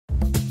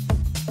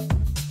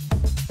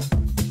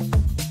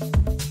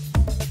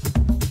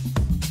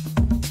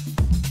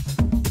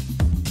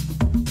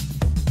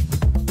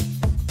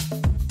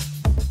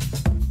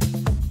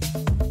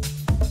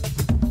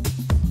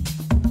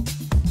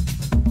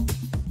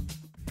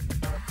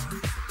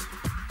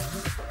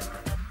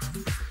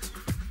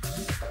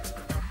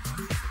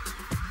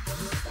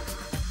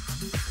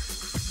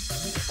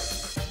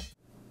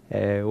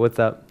Hey, what's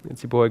up?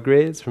 It's your boy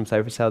Grizz from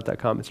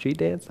cypherstyles.com and Street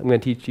Dance. I'm going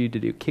to teach you to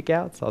do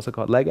kickouts, also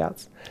called leg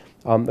outs.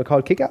 They're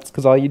called kickouts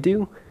because all you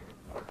do,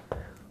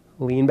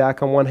 lean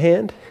back on one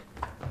hand,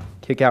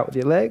 kick out with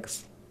your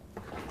legs,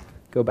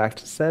 go back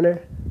to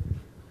center,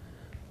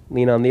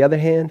 lean on the other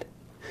hand,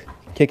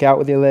 kick out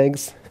with your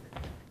legs,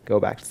 go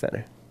back to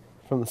center.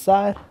 From the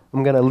side,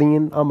 I'm going to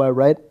lean on my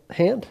right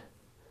hand,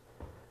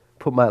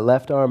 put my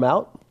left arm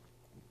out.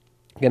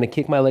 I'm going to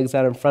kick my legs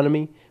out in front of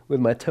me with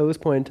my toes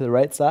pointing to the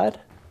right side.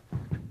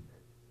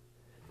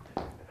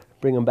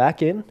 Bring them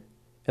back in,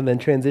 and then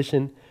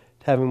transition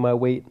to having my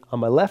weight on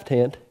my left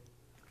hand,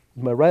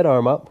 with my right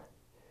arm up,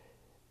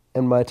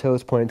 and my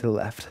toes pointing to the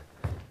left.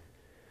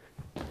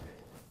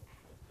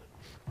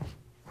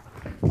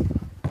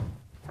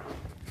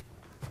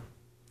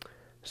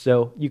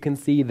 So you can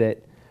see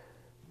that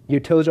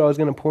your toes are always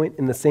going to point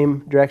in the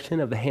same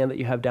direction of the hand that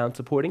you have down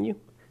supporting you.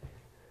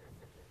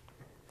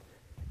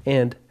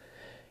 And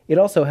it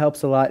also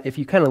helps a lot if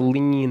you kind of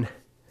lean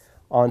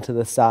onto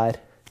the side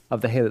of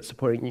the hand that's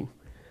supporting you.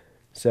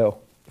 So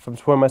if I'm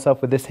supporting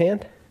myself with this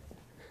hand,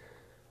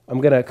 I'm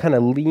going to kind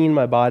of lean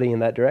my body in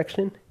that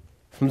direction.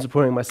 If I'm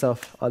supporting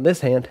myself on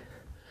this hand,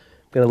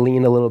 I'm going to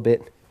lean a little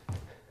bit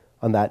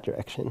on that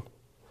direction.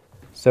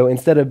 So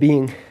instead of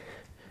being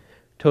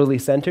totally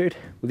centered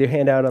with your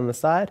hand out on the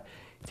side,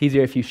 it's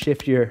easier if you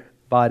shift your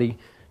body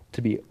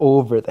to be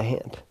over the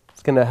hand.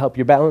 It's going to help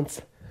your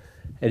balance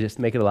and just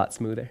make it a lot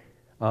smoother.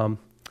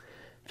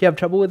 If you have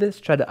trouble with this,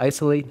 try to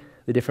isolate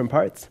the different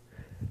parts.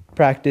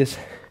 Practice.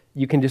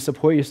 You can just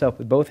support yourself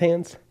with both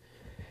hands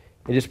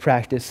and just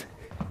practice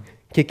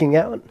kicking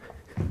out.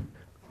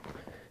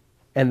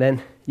 And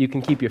then you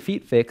can keep your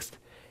feet fixed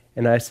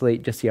and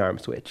isolate just the arm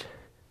switch.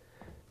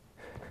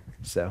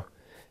 So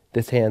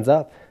this hand's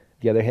up,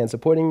 the other hand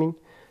supporting me.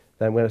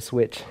 Then I'm going to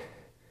switch,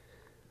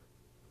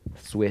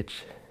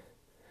 switch,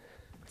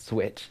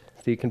 switch.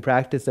 So you can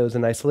practice those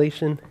in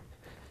isolation,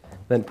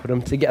 then put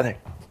them together.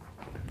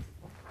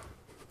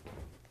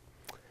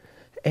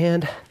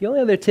 And the only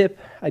other tip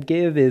I'd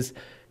give is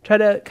try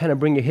to kind of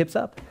bring your hips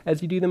up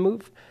as you do the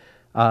move.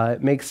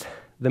 It makes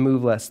the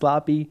move less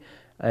sloppy,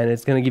 and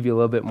it's going to give you a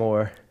little bit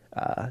more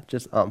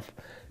just oomph.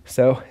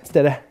 So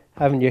instead of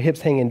having your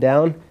hips hanging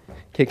down,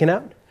 kicking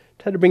out,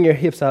 try to bring your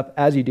hips up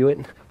as you do it.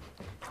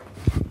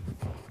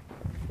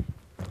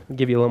 It'll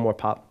give you a little more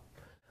pop.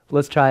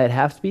 Let's try at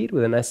half speed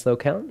with a nice slow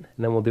count, and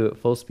then we'll do it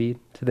full speed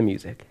to the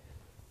music.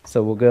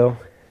 So we'll go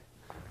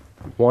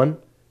 1,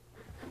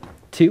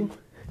 2,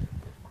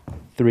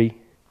 3,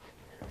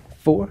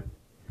 4.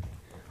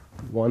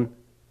 1,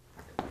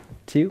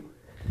 2,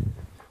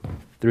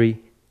 3,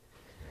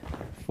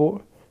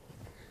 4.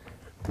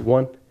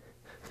 1,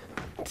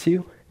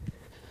 2,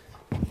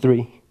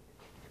 3,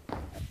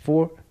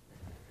 4.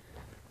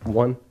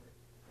 1,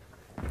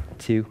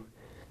 2,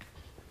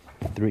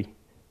 3,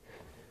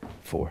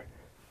 4.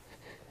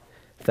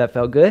 If that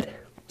felt good,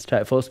 let's try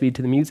it full speed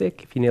to the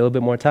music. If you need a little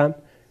bit more time,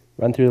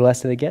 run through the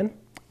lesson again.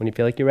 When you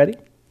feel like you're ready,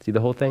 do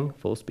the whole thing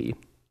full speed.